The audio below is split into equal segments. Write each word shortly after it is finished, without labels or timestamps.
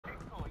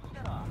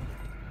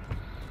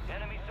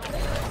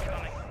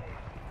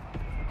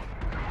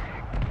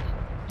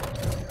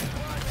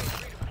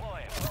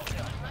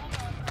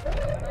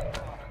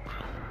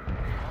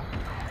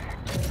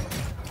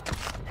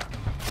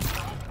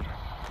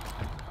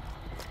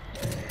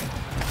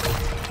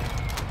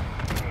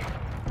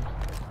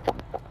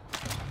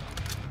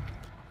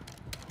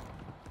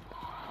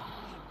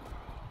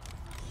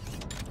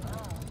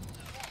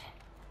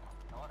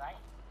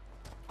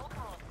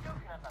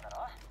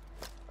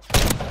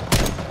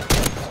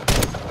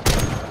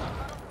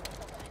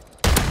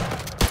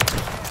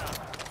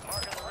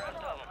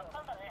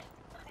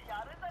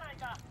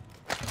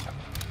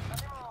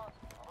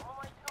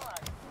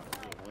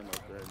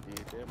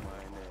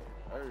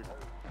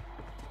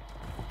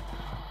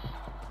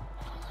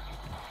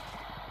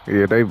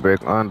Yeah, they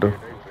back under.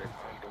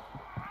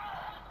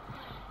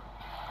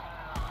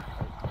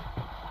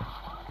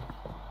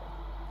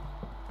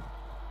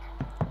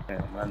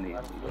 Damn, I need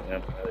some little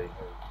empathy.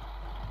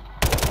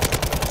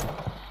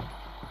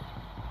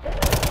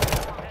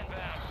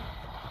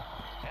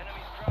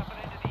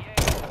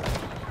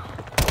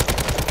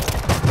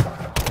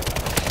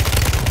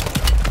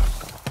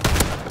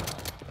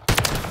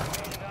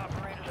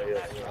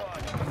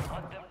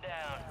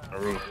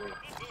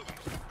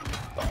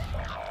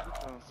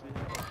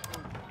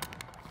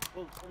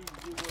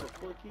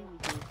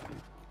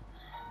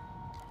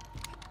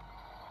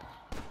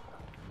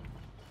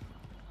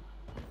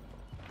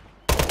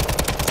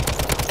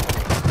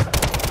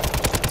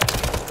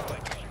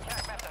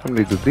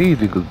 These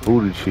niggas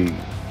booty cheek.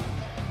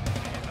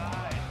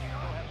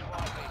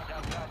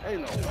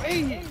 Ain't no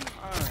way.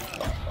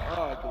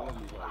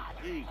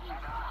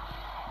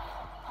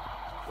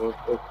 What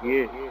the fuck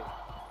yeah?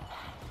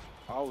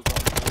 I was on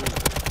the roof.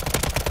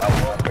 I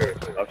want her.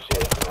 Oh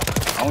shit.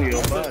 On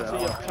your body.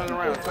 See, turn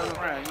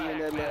around. He in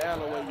that little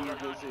alleyway you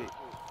just hit.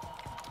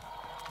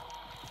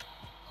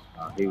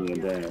 He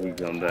went down. He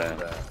jumped down.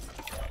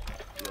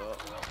 Yup.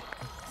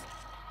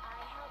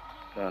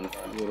 Trying to see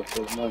where the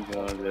fuck my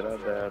gun is. I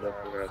died up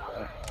there.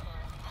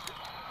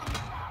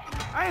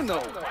 Ain't no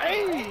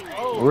way.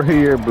 Oh. We're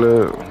here,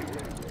 blood.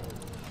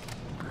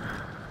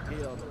 He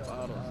on the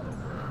bottom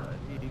somewhere.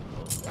 He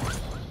close.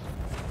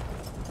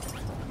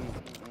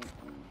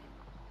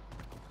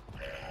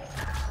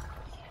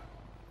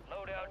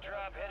 Loadout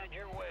drop headed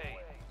your way.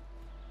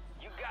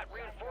 You got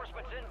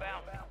reinforcements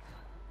inbound.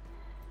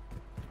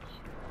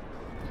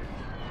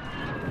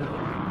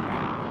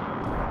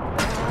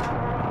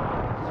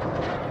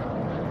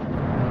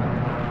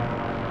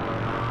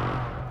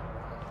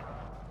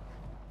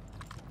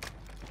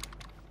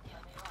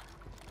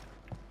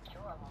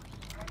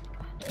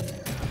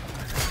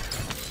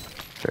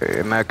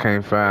 And I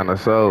can't find a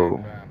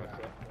soul.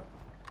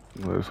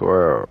 That's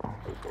wild.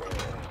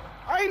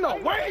 Ain't no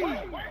way.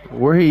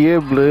 Where he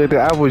at, blood?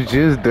 I was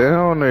just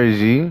down there, G.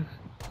 He was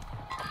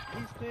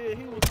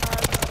hiding in the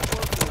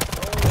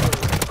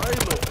fucking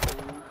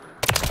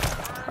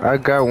trailer. I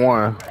got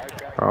one.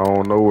 I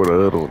don't know where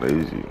the other one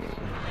is, G.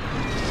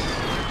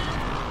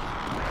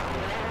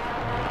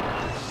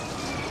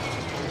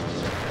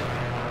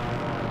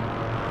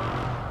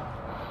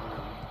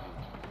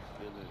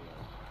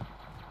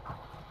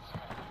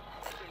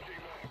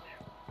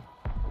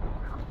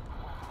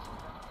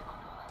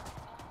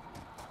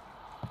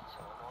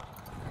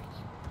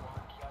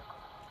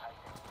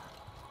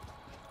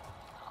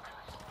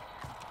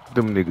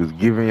 Them niggas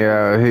giving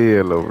y'all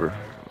hell over.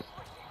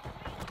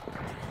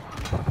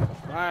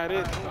 Why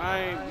this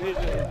same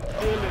nigga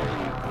killing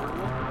me,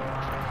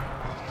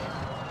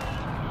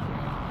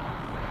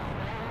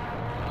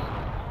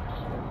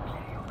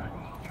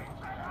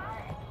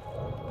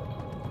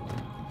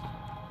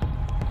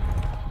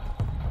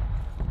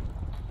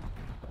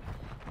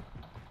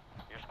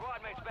 Your squad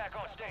mate's back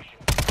on station.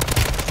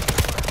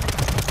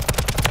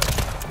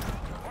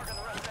 Marking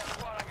the rest of that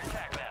squad on your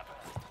tac map.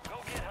 Go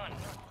get hunting.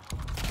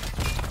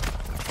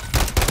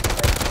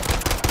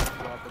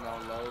 dropping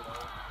on low.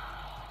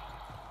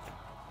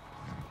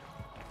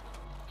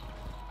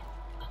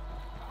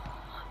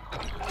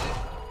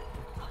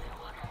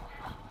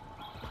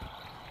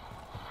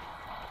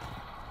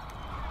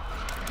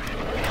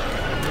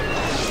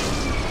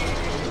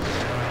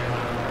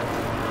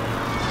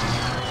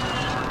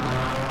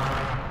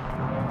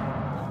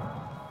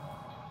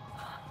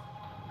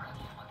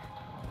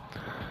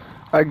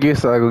 I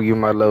guess I'll go get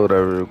my load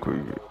out real quick.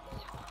 Enemy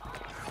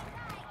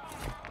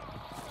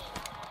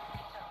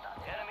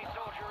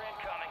soldier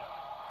incoming.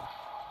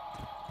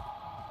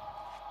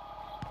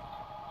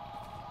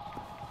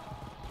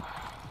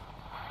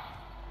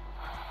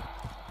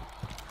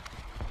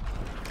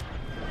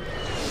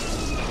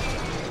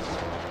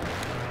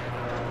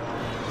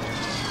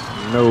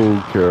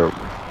 No cap.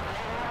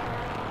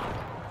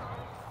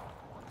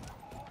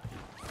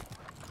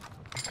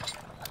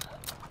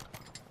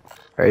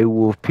 Hey,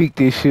 Wolf, pick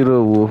this shit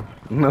up, Wolf.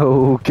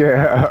 No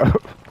cap.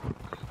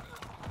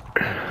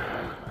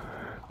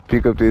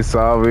 Pick up this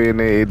solver in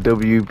that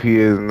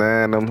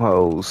WPS-9, them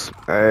hoes.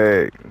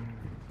 Hey.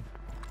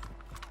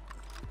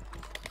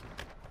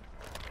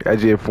 I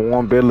just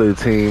formed Bella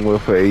team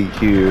with for 8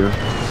 kills.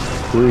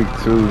 Quick,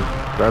 too.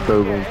 I thought it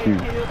was gonna keep.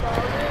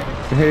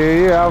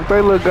 Hey, yeah, they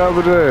look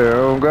over there.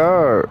 Oh,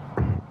 God.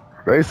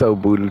 They so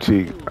booty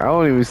cheek. I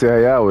don't even see how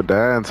y'all were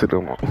dying to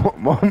them.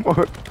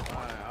 Mama.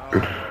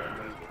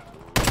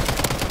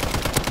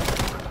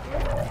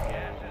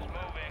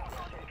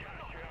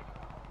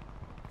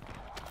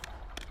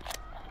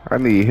 I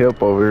need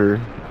help over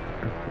here.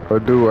 Or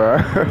do I?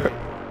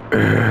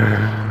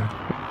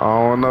 I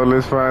don't know.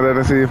 Let's find out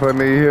and see if I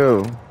need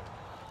help.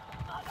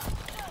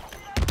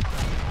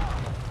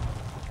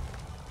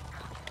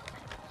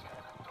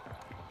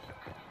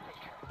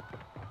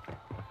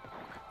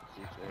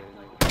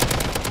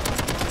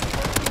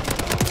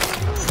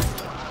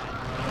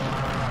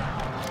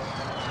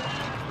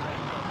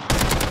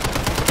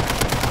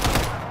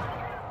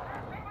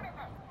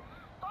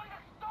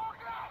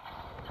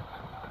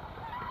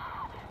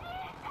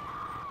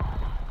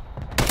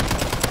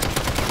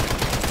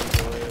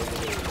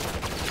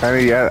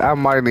 I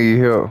might need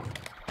help.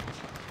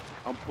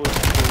 I'm pushing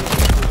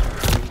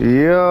to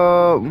you.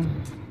 Yup.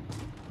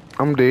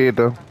 I'm dead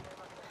though.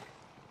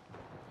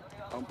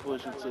 I'm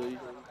pushing to you.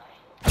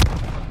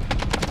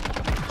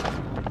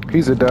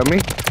 He's a dummy.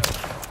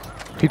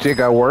 He just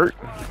got work.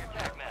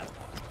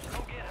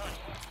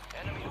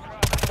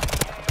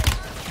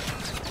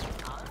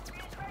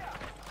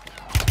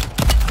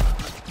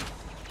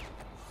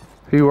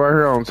 He right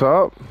here on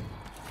top.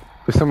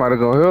 Is somebody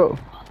gonna help?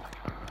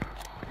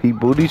 He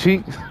booty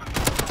cheeks.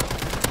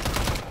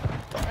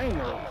 Ain't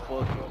no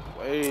fucking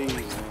way,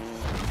 man.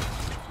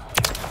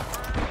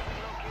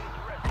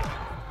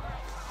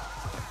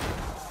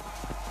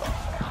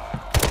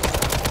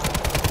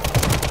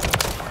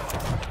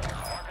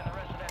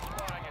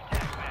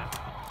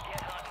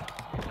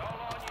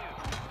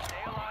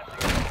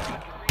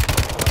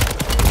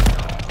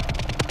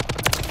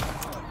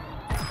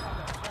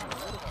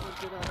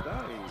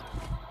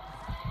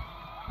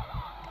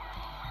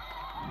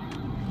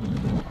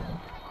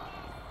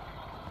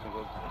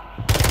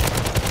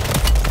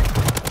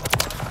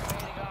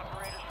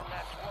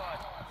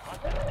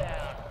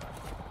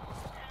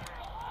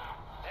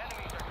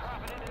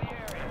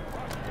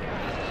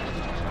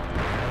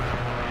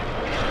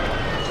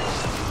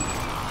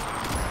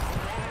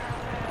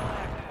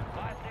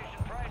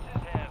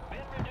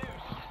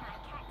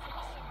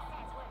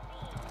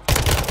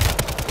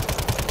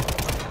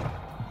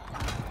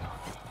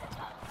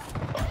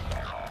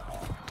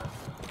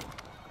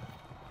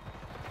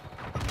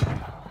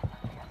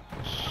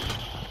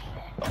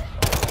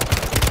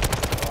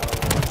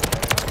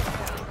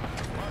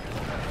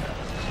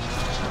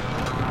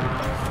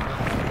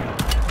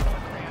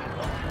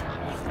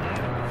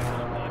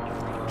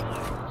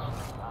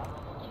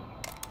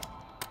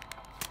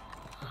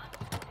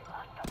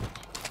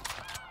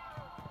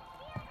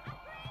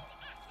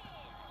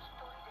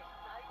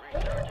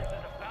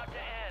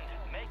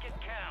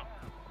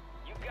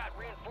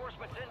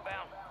 Reinforcements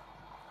inbound.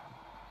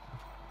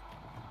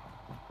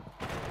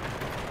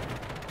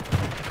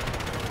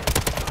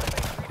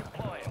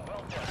 Redeploying.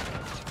 Well done.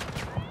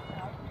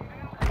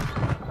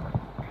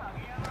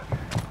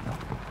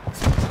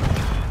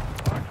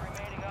 Mark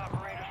remaining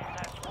operators from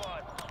that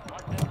squad.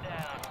 Hunt them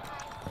down.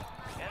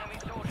 Enemy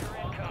soldier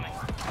incoming.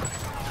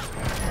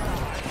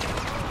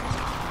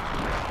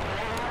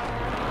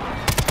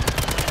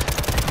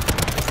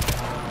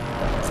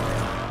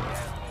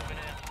 Moving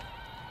in.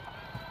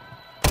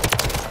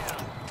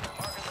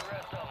 Marking the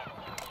rest of them.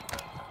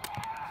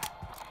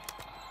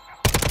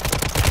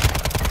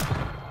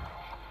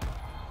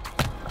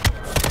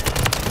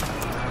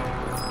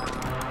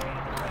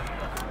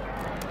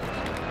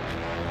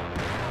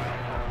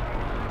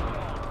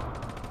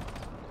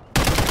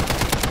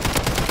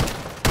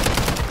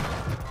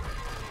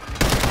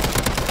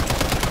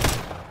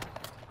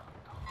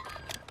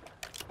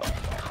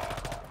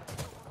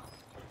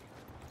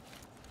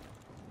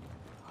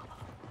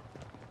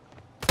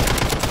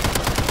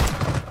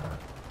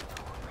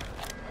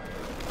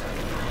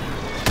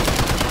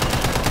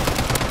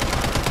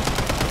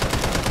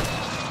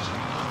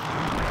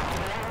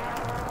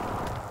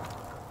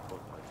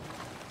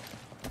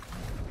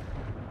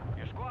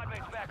 Your squad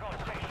mates back on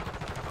station.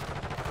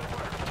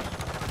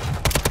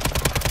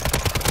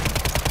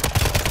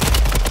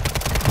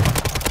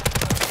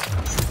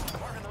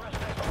 Marking the rest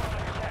of that squad on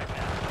your attack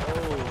map.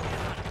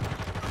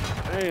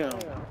 Damn.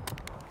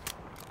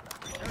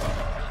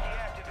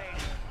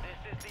 Deactivated. This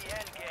is the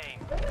end game.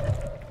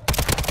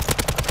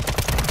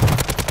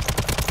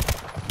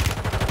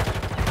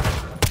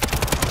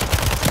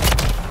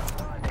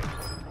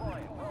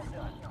 Deploying. Well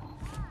done.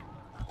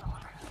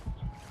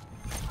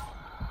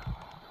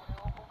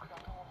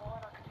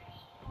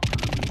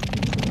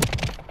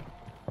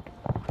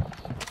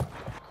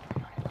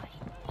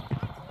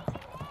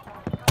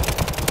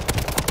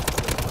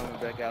 Coming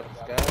back out the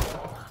sky.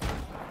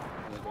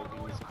 I'm gonna go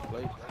give me some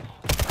plates.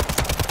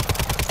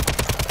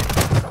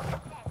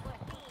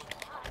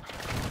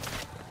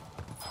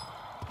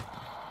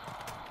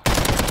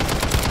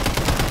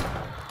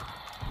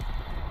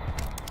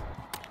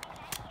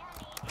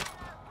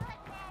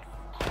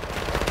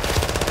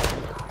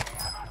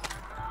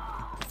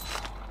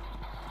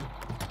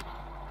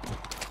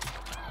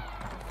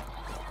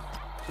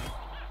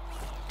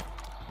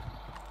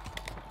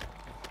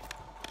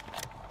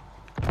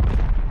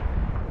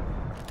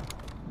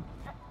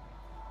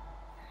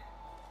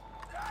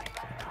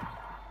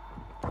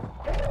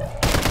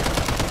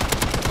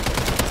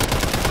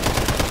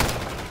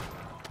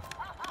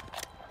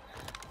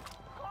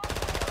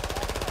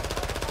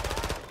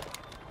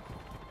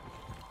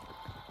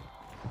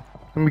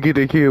 Let me get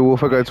that kill,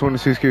 Wolf. I got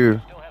 26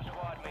 kills. Still have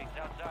squad mates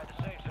outside the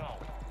safe zone.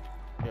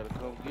 Gotta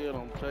come get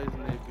 'em. I'm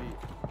chasing that bitch.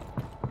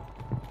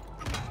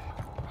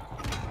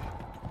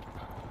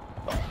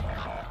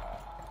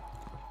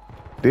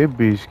 That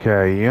bitch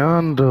got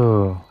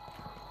yonder.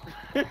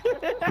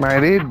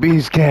 Man, that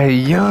bitch got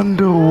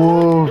yonder,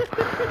 Wolf.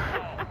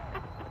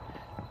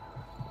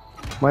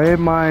 Man, that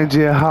mind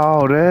just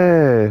hauled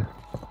that.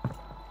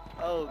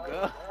 Oh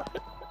god.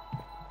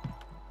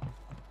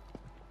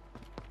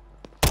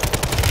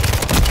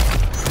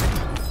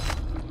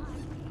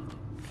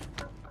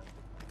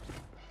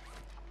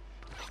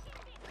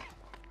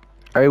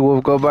 Hey,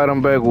 Wolf, go buy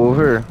them back, Wolf,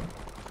 here.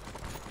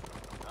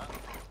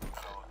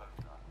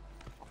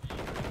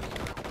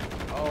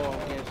 Oh,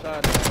 I'm getting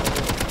shot at.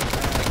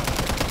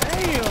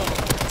 Damn!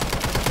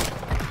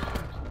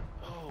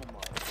 Oh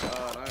my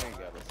god, I ain't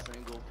got a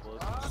single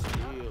fucking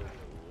kill,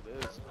 fool.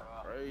 That's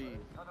crazy.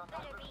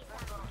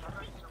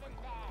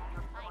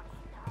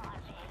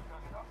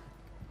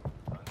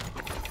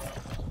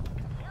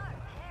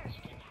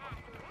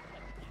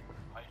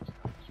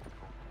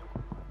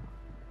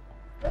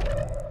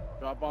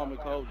 Drop on me,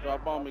 Coach.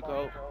 Drop on me,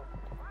 Coach.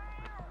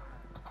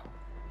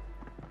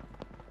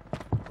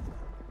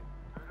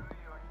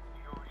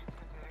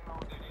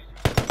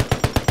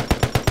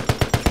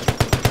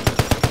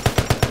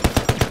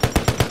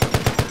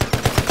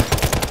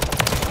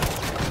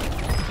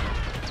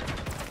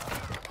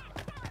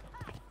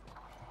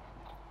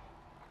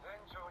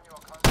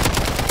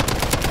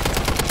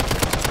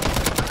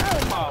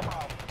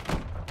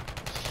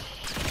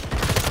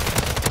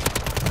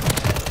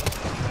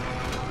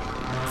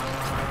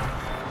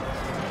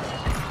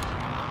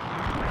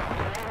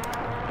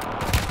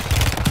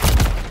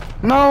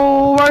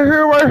 No, right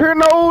here,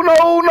 no,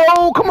 no,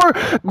 no, come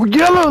on,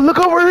 Yellow, look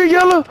over here,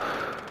 Yellow.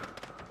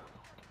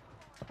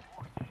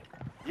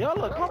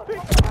 Yellow, come pick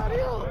somebody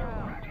up.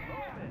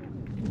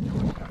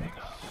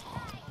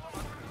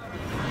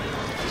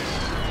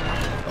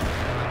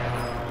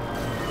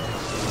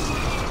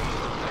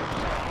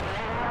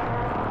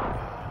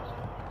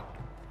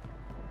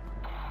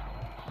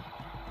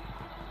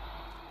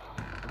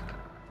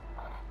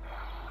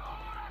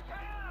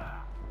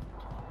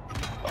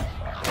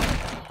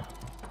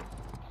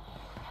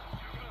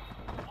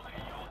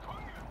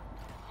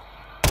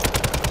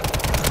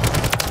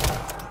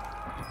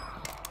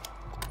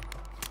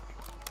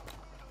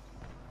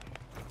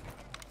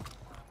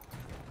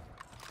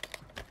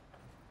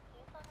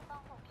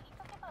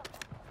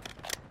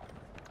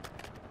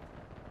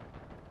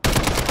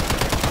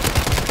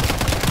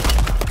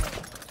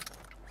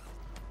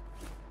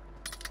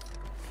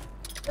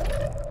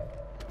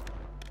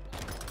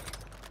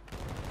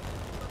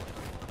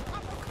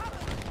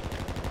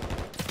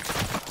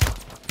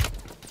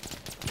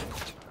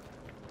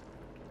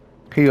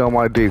 He on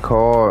my dick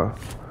hard.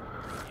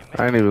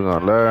 I ain't even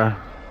gonna lie.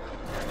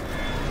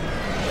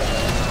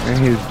 And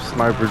his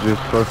sniper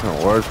just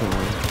fucking working me.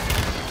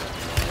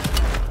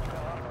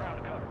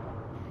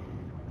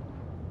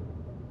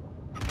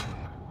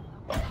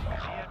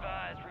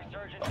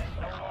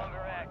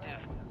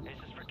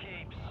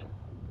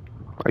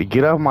 Like,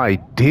 get off my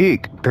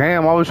dick.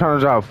 Damn, I was trying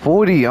to drop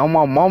 40 on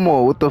my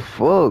mama. What the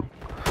fuck?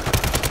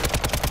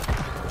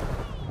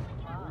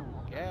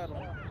 Got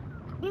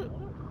him.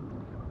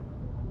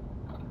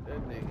 That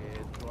nigga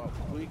had dropped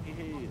quick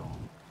ahead.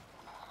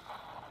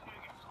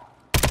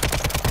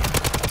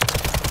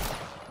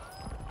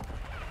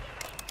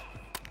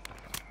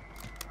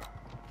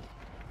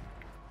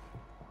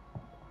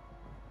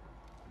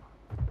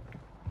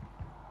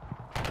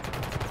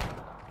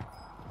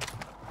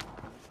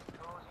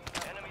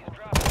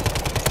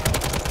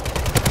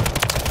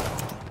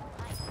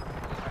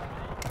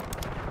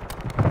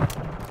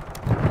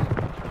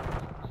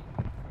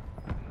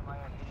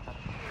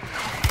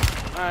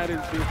 Now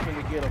this bitch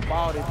finna get a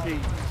body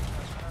piece.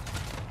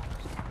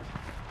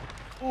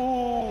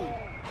 Ooh,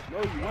 no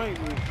you ain't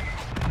me.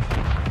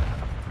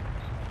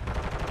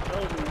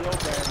 Show me your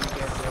body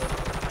got there.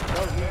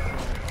 Show me.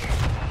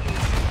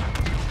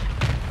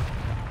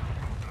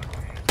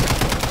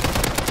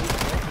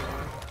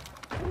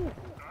 Ooh,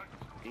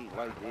 ain't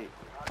like that.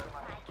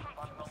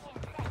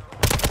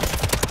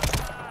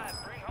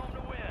 Bring home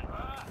the win.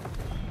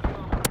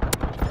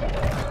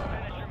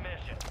 Finish your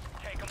mission.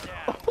 Take them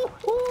down.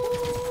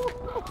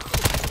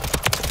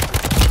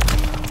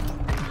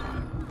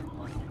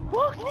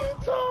 What are you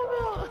talking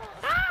about?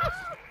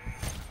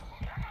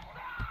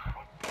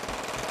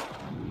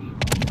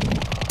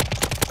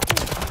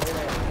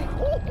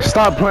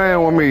 Stop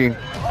playing with me.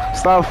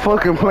 Stop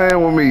fucking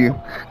playing with me.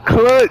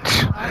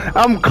 Clutch.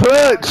 I'm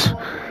clutch.